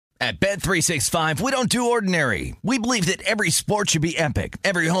At Bet365, we don't do ordinary. We believe that every sport should be epic.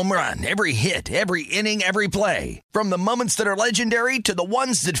 Every home run, every hit, every inning, every play. From the moments that are legendary to the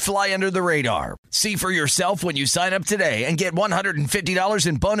ones that fly under the radar. See for yourself when you sign up today and get $150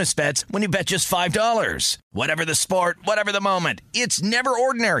 in bonus bets when you bet just $5. Whatever the sport, whatever the moment, it's never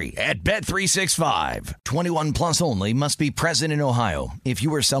ordinary at Bet365. 21 plus only. Must be present in Ohio. If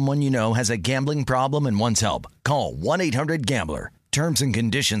you or someone you know has a gambling problem and wants help, call 1-800-GAMBLER. Terms and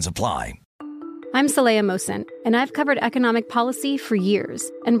conditions apply. I'm Saleha Mohsin, and I've covered economic policy for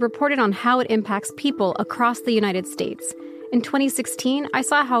years and reported on how it impacts people across the United States. In 2016, I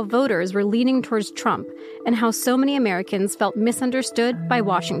saw how voters were leaning towards Trump and how so many Americans felt misunderstood by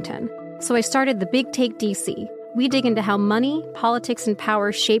Washington. So I started The Big Take DC. We dig into how money, politics, and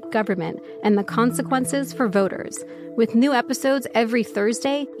power shape government and the consequences for voters. With new episodes every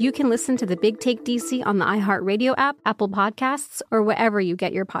Thursday, you can listen to The Big Take DC on the iHeartRadio app, Apple Podcasts, or wherever you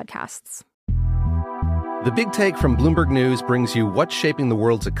get your podcasts. The Big Take from Bloomberg News brings you what's shaping the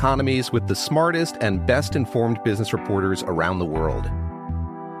world's economies with the smartest and best-informed business reporters around the world.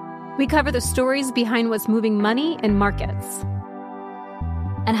 We cover the stories behind what's moving money and markets.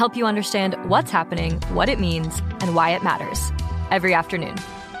 And help you understand what's happening, what it means, and why it matters. Every afternoon.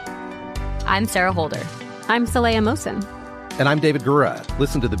 I'm Sarah Holder. I'm Saleha Mohsin. And I'm David Gura.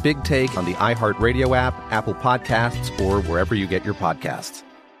 Listen to The Big Take on the iHeartRadio app, Apple Podcasts, or wherever you get your podcasts.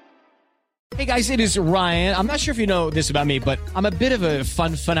 Hey guys, it is Ryan. I'm not sure if you know this about me, but I'm a bit of a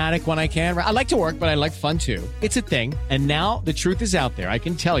fun fanatic when I can. I like to work, but I like fun too. It's a thing. And now the truth is out there. I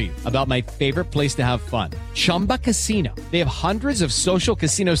can tell you about my favorite place to have fun. Chumba Casino. They have hundreds of social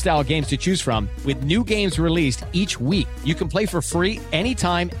casino style games to choose from with new games released each week. You can play for free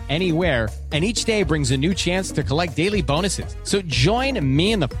anytime, anywhere. And each day brings a new chance to collect daily bonuses. So join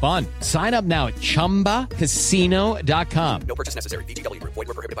me in the fun. Sign up now at ChumbaCasino.com. No purchase necessary. VGW Group. Void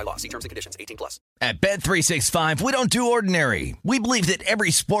where prohibited by law. See terms and conditions. 18 plus. At Bet365, we don't do ordinary. We believe that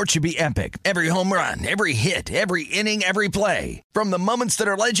every sport should be epic. Every home run, every hit, every inning, every play. From the moments that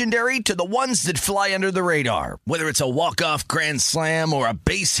are legendary to the ones that fly under the radar. Whether it's a walk-off grand slam or a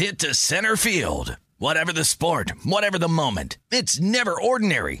base hit to center field. Whatever the sport, whatever the moment, it's never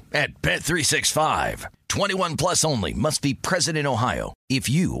ordinary at Bet365. 21 plus only. Must be present in Ohio. If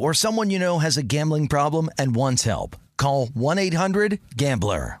you or someone you know has a gambling problem and wants help, call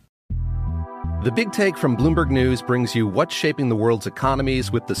 1-800-GAMBLER. The Big Take from Bloomberg News brings you what's shaping the world's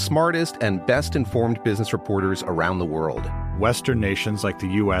economies with the smartest and best-informed business reporters around the world. Western nations like the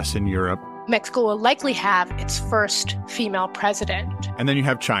U.S. and Europe. Mexico will likely have its first female president. And then you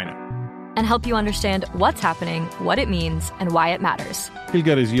have China. And help you understand what's happening, what it means, and why it matters. He'll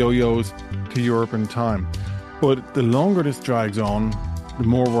get his yo-yos to Europe in time. But the longer this drags on, the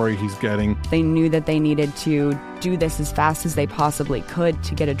more worried he's getting. They knew that they needed to do this as fast as they possibly could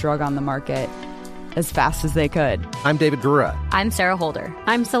to get a drug on the market as fast as they could. I'm David Gura. I'm Sarah Holder.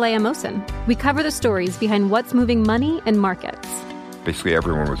 I'm Saleha Mohsin. We cover the stories behind what's moving money and markets. Basically,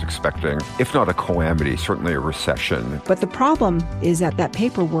 everyone was expecting, if not a calamity, certainly a recession. But the problem is that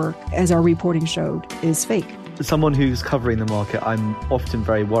paperwork, as our reporting showed, is fake. As someone who's covering the market, I'm often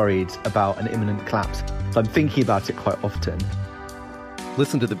very worried about an imminent collapse. So I'm thinking about it quite often.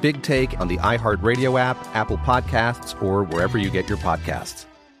 Listen to The Big Take on the iHeartRadio app, Apple Podcasts, or wherever you get your podcasts.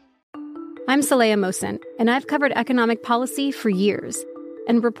 I'm Saleha Mohsin, and I've covered economic policy for years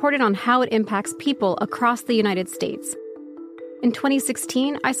and reported on how it impacts people across the United States. In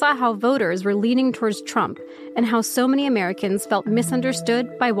 2016, I saw how voters were leaning towards Trump and how so many Americans felt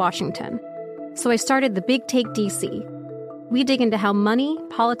misunderstood by Washington. So I started The Big Take DC. We dig into how money,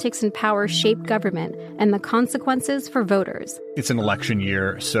 politics, and power shape government and the consequences for voters. It's an election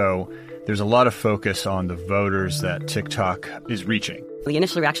year, so there's a lot of focus on the voters that TikTok is reaching. The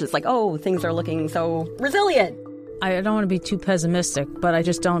initial reaction is like, oh, things are looking so resilient. I don't want to be too pessimistic, but I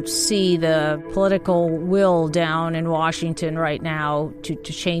just don't see the political will down in Washington right now to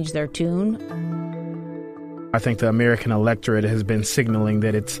change their tune. I think the American electorate has been signaling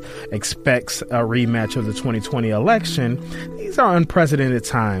that it expects a rematch of the 2020 election. These are unprecedented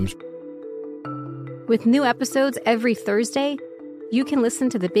times. With new episodes every Thursday, you can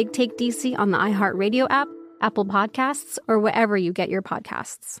listen to The Big Take DC on the iHeartRadio app, Apple Podcasts, or wherever you get your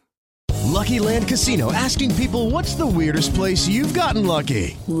podcasts. Lucky Land Casino, asking people, what's the weirdest place you've gotten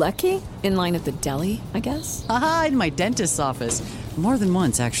lucky? Lucky? In line at the deli, I guess? Aha, in my dentist's office. More than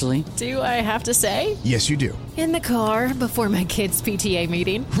once, actually. Do I have to say? Yes, you do. In the car before my kids' PTA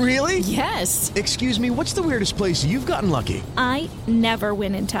meeting. Really? Yes. Excuse me, what's the weirdest place you've gotten lucky? I never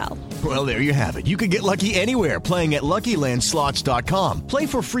win and tell. Well, there you have it. You can get lucky anywhere, playing at LuckyLandSlots.com. Play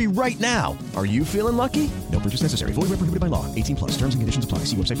for free right now. Are you feeling lucky? No purchase necessary. Void where prohibited by law. 18+. Terms and conditions apply.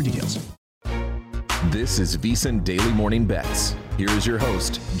 See website for details. This is VSiN Daily Morning Bets. Here is your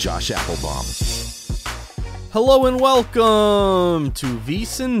host, Josh Applebaum. Hello and welcome to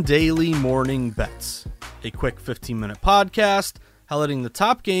VSiN Daily Morning Bets, a quick 15-minute podcast highlighting the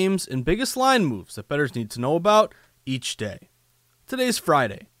top games and biggest line moves that bettors need to know about each day. Today's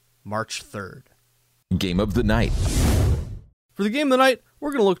Friday, March 3rd. Game of the night. For the game of the night,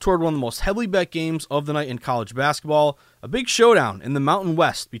 we're going to look toward one of the most heavily bet games of the night in college basketball, a big showdown in the Mountain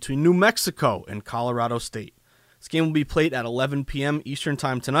West between New Mexico and Colorado State. This game will be played at 11 p.m. Eastern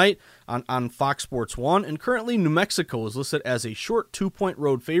Time tonight on Fox Sports 1, and currently New Mexico is listed as a short 2-point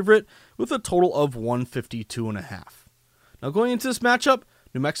road favorite with a total of 152.5. Now going into this matchup,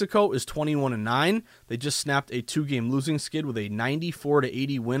 New Mexico is 21-9. They just snapped a 2-game losing skid with a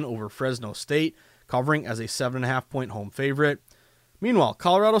 94-80 win over Fresno State, covering as a 7.5-point home favorite. Meanwhile,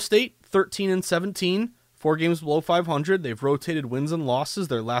 Colorado State, 13-17, 4 games below 500. They've rotated wins and losses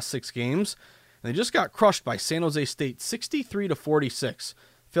their last 6 games. And they just got crushed by San Jose State 63-46.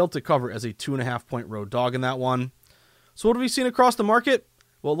 Failed to cover as a 2.5-point road dog in that one. So what have we seen across the market?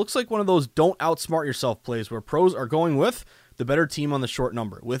 Well, it looks like one of those don't outsmart yourself plays where pros are going with the better team on the short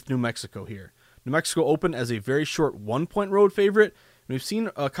number, with New Mexico here. New Mexico opened as a very short 1-point road favorite. And we've seen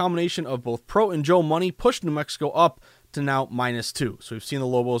a combination of both Pro and Joe money push New Mexico up to now -2. So we've seen the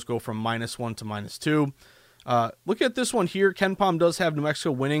Lobos go from -1 to -2. Look at this one here. KenPom does have New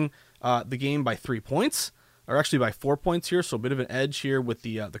Mexico winning the game by 3 points, or actually by 4 points here, so a bit of an edge here with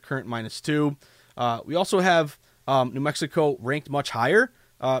the current -2. We also have New Mexico ranked much higher.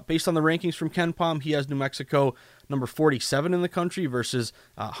 Based on the rankings from KenPom, he has New Mexico number 47 in the country versus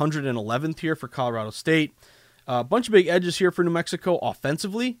 111th here for Colorado State. A bunch of big edges here for New Mexico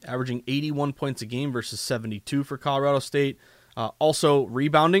offensively, averaging 81 points a game versus 72 for Colorado State. Also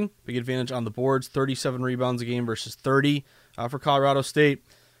rebounding, big advantage on the boards, 37 rebounds a game versus 30 for Colorado State.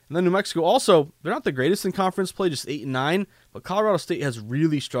 And then New Mexico also, they're not the greatest in conference play, just 8-9, but Colorado State has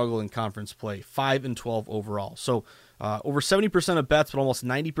really struggled in conference play, 5-12 overall. So over 70% of bets, but almost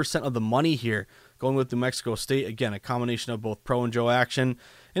 90% of the money here going with New Mexico State. Again, a combination of both Pro and Joe action.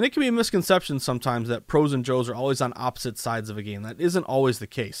 And it can be a misconception sometimes that pros and Joes are always on opposite sides of a game. That isn't always the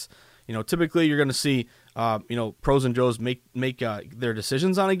case. Typically you're going to see, pros and Joes make their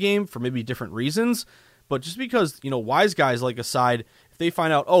decisions on a game for maybe different reasons. But just because, wise guys like a side, if they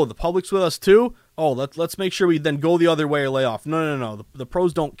find out, the public's with us too, let's make sure we then go the other way or lay off. No. The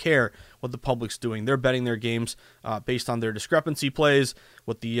pros don't care what the public's doing. They're betting their games based on their discrepancy plays,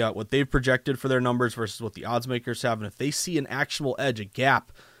 what they've projected for their numbers versus what the odds makers have. And if they see an actual edge, a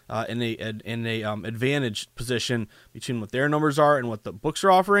gap, in a advantage position between what their numbers are and what the books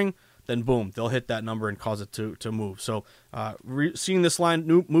are offering, then boom, they'll hit that number and cause it to move. So seeing this line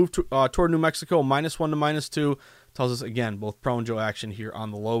move toward New Mexico, -1 to -2, tells us, again, both Pro and Joe action here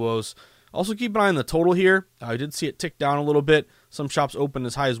on the Lobos. Also keep an eye on the total here. I did see it tick down a little bit. Some shops open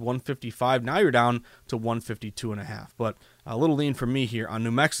as high as 155. Now you're down to 152.5. But a little lean for me here on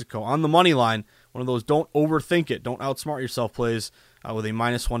New Mexico. On the money line, one of those don't overthink it, don't outsmart yourself plays with a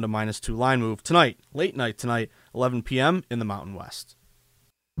 -1 to -2 line move tonight, late night tonight, 11 p.m. in the Mountain West.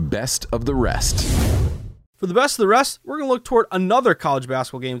 Best of the rest. For the best of the rest, we're going to look toward another college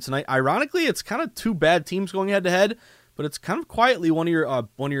basketball game tonight. Ironically, it's kind of two bad teams going head-to-head, but it's kind of quietly one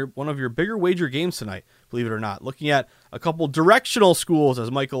of your bigger wager games tonight, believe it or not. Looking at a couple directional schools,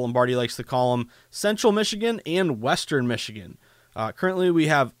 as Michael Lombardi likes to call them, Central Michigan and Western Michigan. Currently, we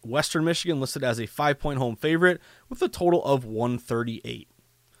have Western Michigan listed as a 5-point home favorite with a total of 138.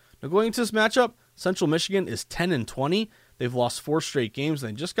 Now, going into this matchup, Central Michigan is 10-20. They've lost 4 straight games,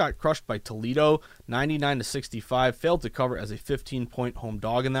 and they just got crushed by Toledo, 99-65. Failed to cover as a 15-point home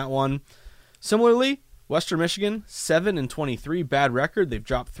dog in that one. Similarly, Western Michigan, 7-23, bad record. They've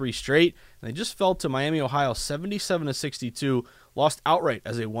dropped 3 straight, and they just fell to Miami, Ohio, 77-62. Lost outright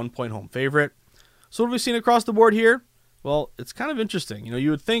as a 1-point home favorite. So what have we seen across the board here? Well, it's kind of interesting. You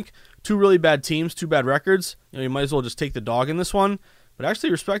would think 2 really bad teams, 2 bad records. You might as well just take the dog in this one. But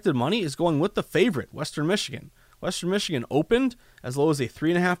actually, respected money is going with the favorite, Western Michigan. Western Michigan opened as low as a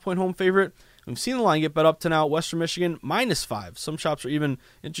 3.5-point home favorite. We've seen the line get bet up to now Western Michigan -5. Some shops are even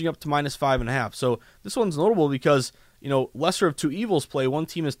inching up to -5.5. So this one's notable because, lesser of two evils play. One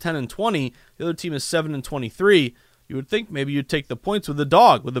team is 10-20, the other team is 7-23. You would think maybe you'd take the points with the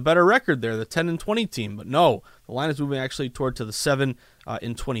dog, with a better record there, the 10-20 team. But no, the line is moving actually toward to the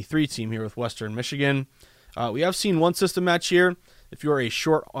 7-23 team here with Western Michigan. We have seen one system match here. If you're a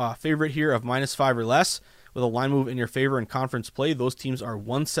short favorite here of -5 or less, with a line move in your favor in conference play. Those teams are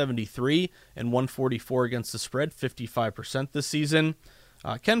 173 and 144 against the spread, 55% this season.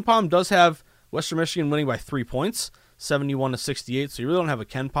 KenPom does have Western Michigan winning by 3 points, 71-68, so you really don't have a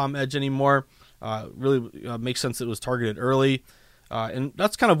KenPom edge anymore. Really makes sense that it was targeted early. And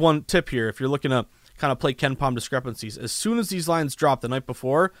that's kind of one tip here if you're looking to kind of play KenPom discrepancies. As soon as these lines drop the night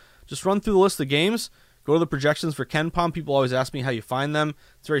before, just run through the list of games, go to the projections for KenPom. People always ask me how you find them.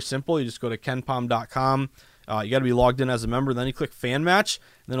 It's very simple. You just go to kenpom.com. You got to be logged in as a member. Then you click Fan Match,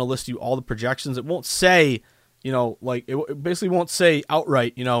 and then it'll list you all the projections. It won't say, it basically won't say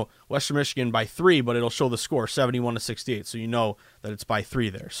outright, Western Michigan by 3, but it'll show the score, 71-68, so you know that it's by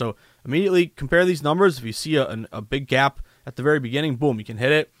 3 there. So immediately compare these numbers. If you see a big gap at the very beginning, boom, you can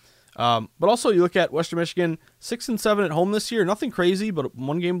hit it. But also you look at Western Michigan, 6-7 at home this year. Nothing crazy, but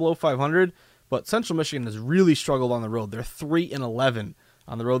one game below 500. But Central Michigan has really struggled on the road. They're 3-11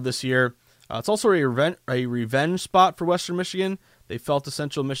 on the road this year. It's also a revenge spot for Western Michigan. They fell to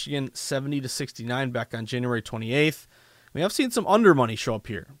Central Michigan 70-69 back on January 28th. We have seen some under money show up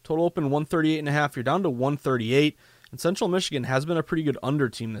here. Total open 138.5. You're down to 138. And Central Michigan has been a pretty good under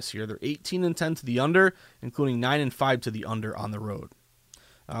team this year. They're 18-10 to the under, including 9-5 to the under on the road.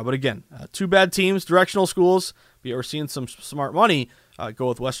 But again, two bad teams, directional schools. But we're seeing some smart money go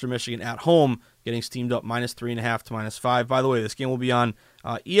with Western Michigan at home, getting steamed up -3.5 to -5. By the way, this game will be on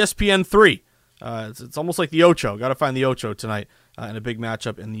ESPN 3. It's almost like the Ocho. Got to find the Ocho tonight in a big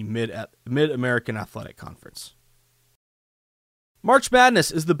matchup in the Mid-American Athletic Conference. March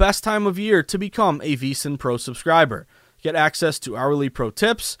Madness is the best time of year to become a VSiN Pro subscriber. Get access to hourly pro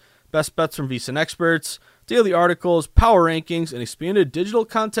tips, best bets from VSiN experts, daily articles, power rankings, and expanded digital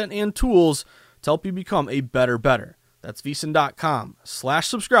content and tools to help you become a better bettor. That's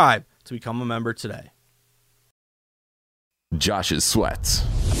VSiN.com/subscribe to become a member today. Josh's Sweats.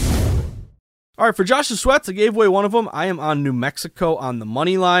 All right, for Josh's Sweats, I gave away one of them. I am on New Mexico on the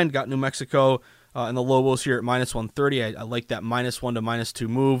money line. Got New Mexico and the Lobos here at -130. I like that -1 to -2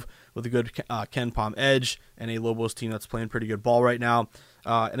 move with a good KenPom edge and a Lobos team that's playing pretty good ball right now.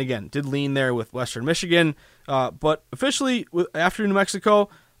 And again, did lean there with Western Michigan. But officially, after New Mexico,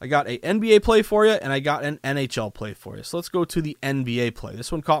 I got a NBA play for you, and I got an NHL play for you. So let's go to the NBA play.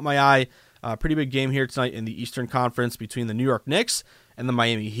 This one caught my eye. Pretty big game here tonight in the Eastern Conference between the New York Knicks and the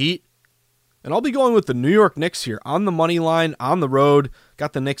Miami Heat. And I'll be going with the New York Knicks here on the money line, on the road.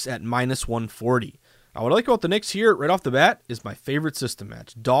 Got the Knicks at -140. What I like about the Knicks here right off the bat is my favorite system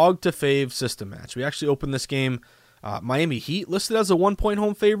match, dog to fave system match. We actually opened this game, Miami Heat listed as a 1-point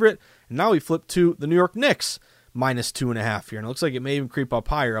home favorite, and now we flip to the New York Knicks -2.5 here, and it looks like it may even creep up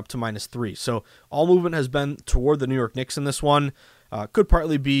higher, up to -3. So all movement has been toward the New York Knicks in this one. Could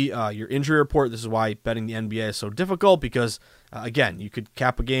partly be your injury report. This is why betting the NBA is so difficult because, again, you could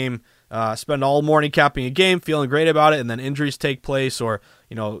cap a game, spend all morning capping a game, feeling great about it, and then injuries take place, or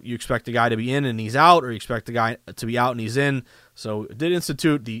you expect the guy to be in and he's out, or you expect the guy to be out and he's in. So it did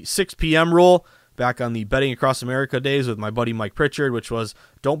institute the 6 p.m. rule back on the Betting Across America days with my buddy Mike Pritchard, which was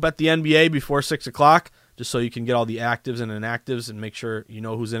don't bet the NBA before 6 o'clock, just so you can get all the actives and inactives and make sure you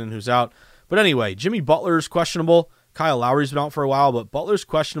know who's in and who's out. But anyway, Jimmy Butler's questionable. Kyle Lowry's been out for a while, but Butler's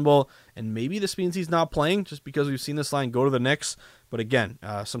questionable, and maybe this means he's not playing just because we've seen this line go to the Knicks. But again,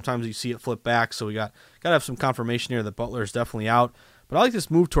 sometimes you see it flip back, so we got to have some confirmation here that Butler is definitely out. But I like this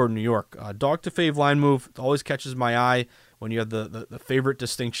move toward New York. Dog to fave line move. It always catches my eye when you have the favorite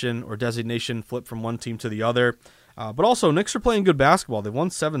distinction or designation flip from one team to the other. But also, Knicks are playing good basketball. They've won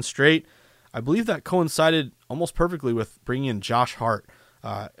 7 straight. I believe that coincided almost perfectly with bringing in Josh Hart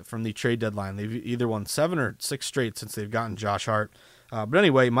from the trade deadline. They've either won 7 or 6 straight since they've gotten Josh Hart. But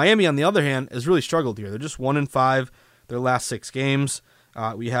anyway, Miami, on the other hand, has really struggled here. They're just 1-5 their last 6 games.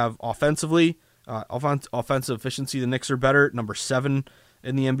 We have offensively, offensive efficiency. The Knicks are better, number 7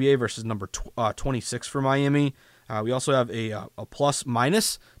 in the NBA versus number 26 for Miami. We also have a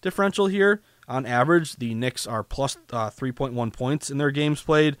plus-minus differential here. On average, the Knicks are plus 3.1 points in their games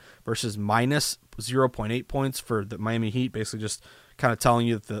played versus minus 0.8 points for the Miami Heat, basically just kind of telling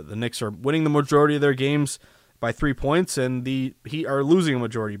you that the Knicks are winning the majority of their games by 3 points, and the Heat are losing a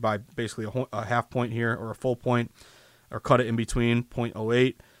majority by basically a half point here or a full point, or cut it in between,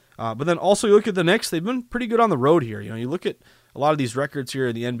 0.08. But then also you look at the Knicks, they've been pretty good on the road here. You look at a lot of these records here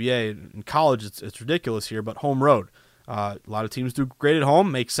in the NBA. In college, it's ridiculous here, but home road. A lot of teams do great at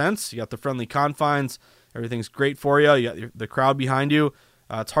home, makes sense. You got the friendly confines, everything's great for you. You got the crowd behind you.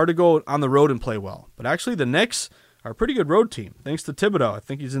 It's hard to go on the road and play well. But actually, the Knicks are a pretty good road team, thanks to Thibodeau. I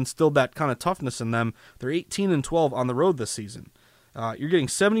think he's instilled that kind of toughness in them. They're 18-12 on the road this season. You're getting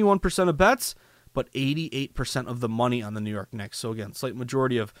 71% of bets, but 88% of the money on the New York Knicks. So again, slight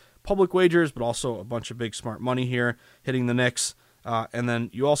majority of public wagers, but also a bunch of big smart money here hitting the Knicks. And then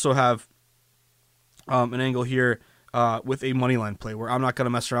you also have an angle here with a money line play where I'm not going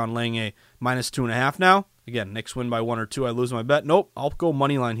to mess around laying a -2.5 now. Again, Knicks win by 1 or 2, I lose my bet. Nope, I'll go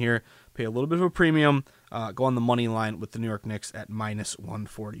money line here, pay a little bit of a premium, go on the money line with the New York Knicks at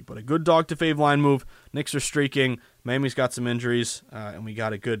 -140. But a good dog to fave line move. Knicks are streaking. Miami's got some injuries, and we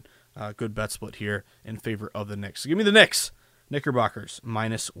got a good bet split here in favor of the Knicks. So give me the Knicks. Knickerbockers,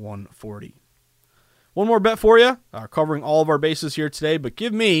 -140. One more bet for you, covering all of our bases here today, but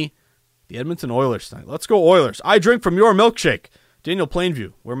give me the Edmonton Oilers tonight. Let's go Oilers. I drink from your milkshake. Daniel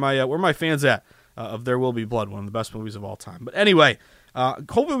Plainview, where my fans at of There Will Be Blood, one of the best movies of all time. But anyway,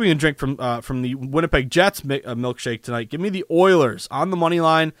 hopefully we can drink from the Winnipeg Jets milkshake tonight. Give me the Oilers on the money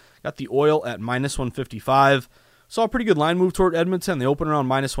line. Got the Oil at -155. Saw a pretty good line move toward Edmonton. They open around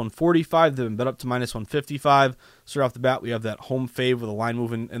 -145. They've been bet up to -155. Straight off the bat, we have that home fave with a line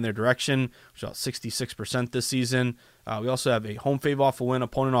move in their direction, which is about 66% this season. We also have a home fave off a win,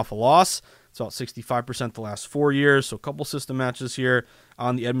 opponent off a loss. It's about 65% the last 4 years. So a couple system matches here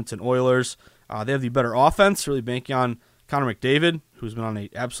on the Edmonton Oilers. They have the better offense, really banking on Connor McDavid, who's been on an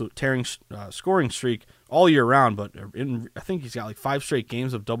absolute tearing scoring streak all year round. But I think he's got like 5 straight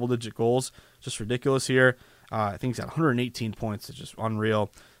games of double-digit goals. Just ridiculous here. I think he's got 118 points. It's just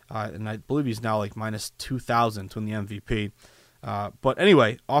unreal. And I believe he's now like -2,000 to win the MVP. But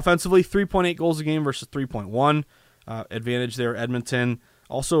anyway, offensively, 3.8 goals a game versus 3.1. Advantage there, Edmonton.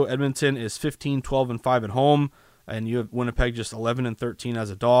 Also, Edmonton is 15, 12, and 5 at home. And you have Winnipeg just 11 and 13 as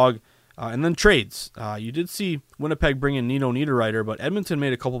a dog. And then trades. You did see Winnipeg bring in Nino Niederreiter, but Edmonton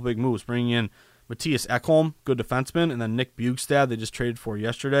made a couple big moves, bringing in Matthias Ekholm, good defenseman, and then Nick Bjugstad they just traded for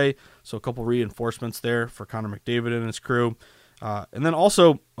yesterday. So a couple reinforcements there for Connor McDavid and his crew. And then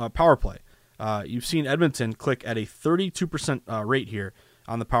also power play. You've seen Edmonton click at a 32% rate here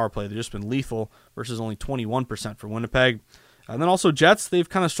on the power play. They've just been lethal versus only 21% for Winnipeg. And then also Jets, they've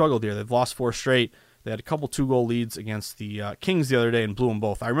kind of struggled here. They've lost 4 straight. They had a couple 2-goal leads against the Kings the other day and blew them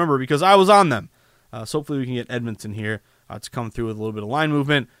both. I remember because I was on them. So hopefully we can get Edmonton here to come through with a little bit of line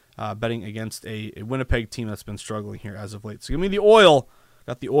movement, betting against a Winnipeg team that's been struggling here as of late. So give me the Oil.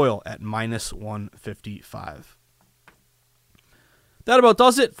 Got the Oil at -155. That about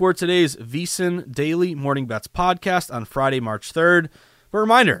does it for today's VSiN Daily Morning Bets podcast on Friday, March 3rd. But a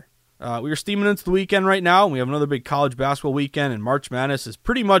reminder, we are steaming into the weekend right now, and we have another big college basketball weekend, and March Madness is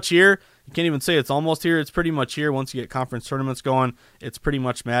pretty much here. You can't even say it's almost here. It's pretty much here. Once you get conference tournaments going, it's pretty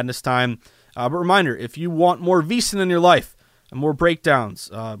much madness time. But reminder, if you want more VSiN in your life, more breakdowns,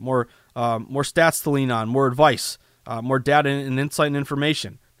 more stats to lean on, more advice, more data and insight and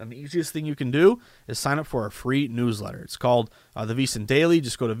information, then the easiest thing you can do is sign up for our free newsletter. It's called the VSiN Daily.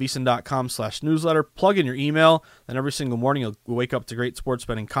 Just go to vsin.com/newsletter, plug in your email, then every single morning you'll wake up to great sports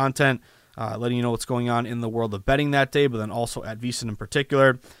betting content, letting you know what's going on in the world of betting that day, but then also at VSiN in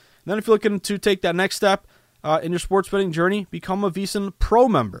particular. And then if you're looking to take that next step in your sports betting journey, become a VSiN Pro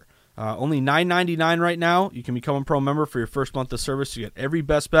member. Only $9.99 right now. You can become a Pro member for your first month of service. You get every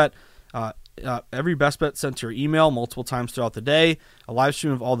best bet sent to your email multiple times throughout the day, a live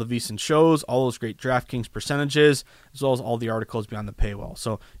stream of all the VSiN shows, all those great DraftKings percentages, as well as all the articles beyond the paywall.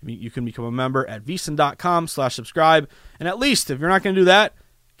 So you can become a member at vsin.com/subscribe. And at least, if you're not going to do that,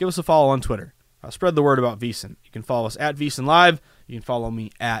 give us a follow on Twitter. Spread the word about VSiN. You can follow us at VSiN Live. You can follow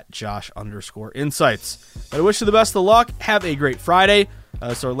me at Josh_Insights. But I wish you the best of luck. Have a great Friday.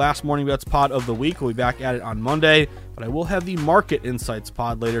 It's our last Morning Bets pod of the week. We'll be back at it on Monday. But I will have the Market Insights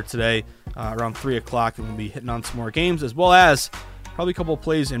pod later today around 3 o'clock. And we'll be hitting on some more games, as well as probably a couple of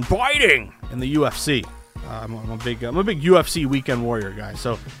plays in biting in the UFC. I'm a big UFC weekend warrior guy.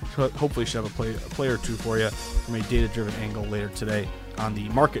 So hopefully should have a play or two for you from a data-driven angle later today on the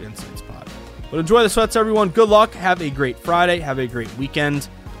Market Insights pod. But enjoy the sweats, everyone. Good luck. Have a great Friday. Have a great weekend.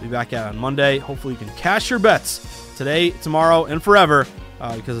 We'll be back at it on Monday. Hopefully you can cash your bets today, tomorrow, and forever.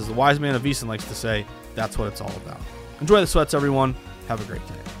 Because as the wise man of VSiN likes to say, that's what it's all about. Enjoy the sweats, everyone. Have a great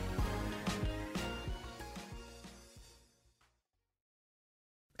day.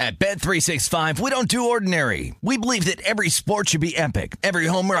 At Bet365, we don't do ordinary. We believe that every sport should be epic. Every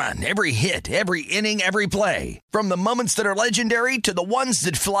home run, every hit, every inning, every play. From the moments that are legendary to the ones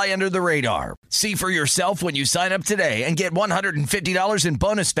that fly under the radar. See for yourself when you sign up today and get $150 in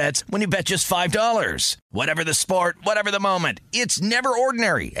bonus bets when you bet just $5. Whatever the sport, whatever the moment, it's never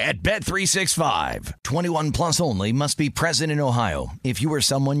ordinary at Bet365. 21 plus only. Must be present in Ohio. If you or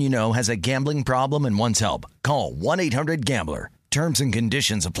someone you know has a gambling problem and wants help, call 1-800-GAMBLER. Terms and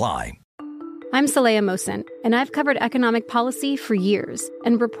conditions apply. I'm Saleha Mohsin, and I've covered economic policy for years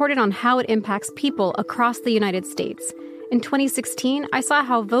and reported on how it impacts people across the United States. In 2016, I saw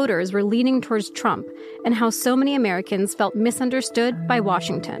how voters were leaning towards Trump and how so many Americans felt misunderstood by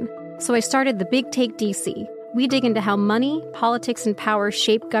Washington. So I started The Big Take DC. We dig into how money, politics, and power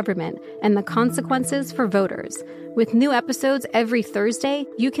shape government and the consequences for voters. With new episodes every Thursday,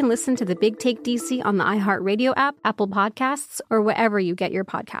 you can listen to The Big Take DC on the iHeartRadio app, Apple Podcasts, or wherever you get your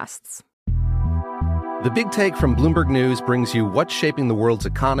podcasts. The Big Take from Bloomberg News brings you what's shaping the world's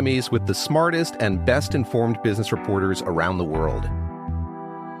economies with the smartest and best-informed business reporters around the world.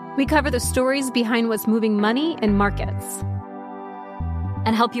 We cover the stories behind what's moving money and markets,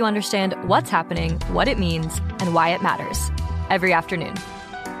 and help you understand what's happening, what it means, and why it matters every afternoon.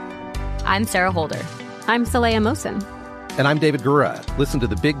 I'm Sarah Holder. I'm Saleha Mohsin. And I'm David Gura. Listen to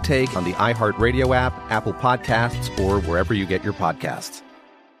The Big Take on the iHeartRadio app, Apple Podcasts, or wherever you get your podcasts.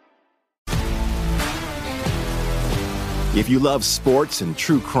 If you love sports and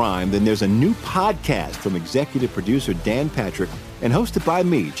true crime, then there's a new podcast from executive producer Dan Patrick and hosted by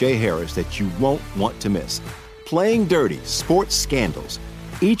me, Jay Harris, that you won't want to miss. Playing Dirty: Sports Scandals.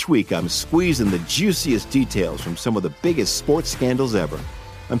 Each week, I'm squeezing the juiciest details from some of the biggest sports scandals ever.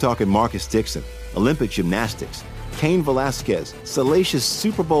 I'm talking Marcus Dixon, Olympic gymnastics, Cain Velasquez, salacious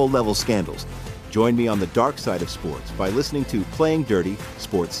Super Bowl-level scandals. Join me on the dark side of sports by listening to Playing Dirty: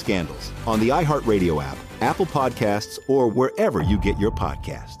 Sports Scandals on the iHeartRadio app, Apple Podcasts, or wherever you get your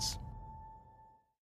podcasts.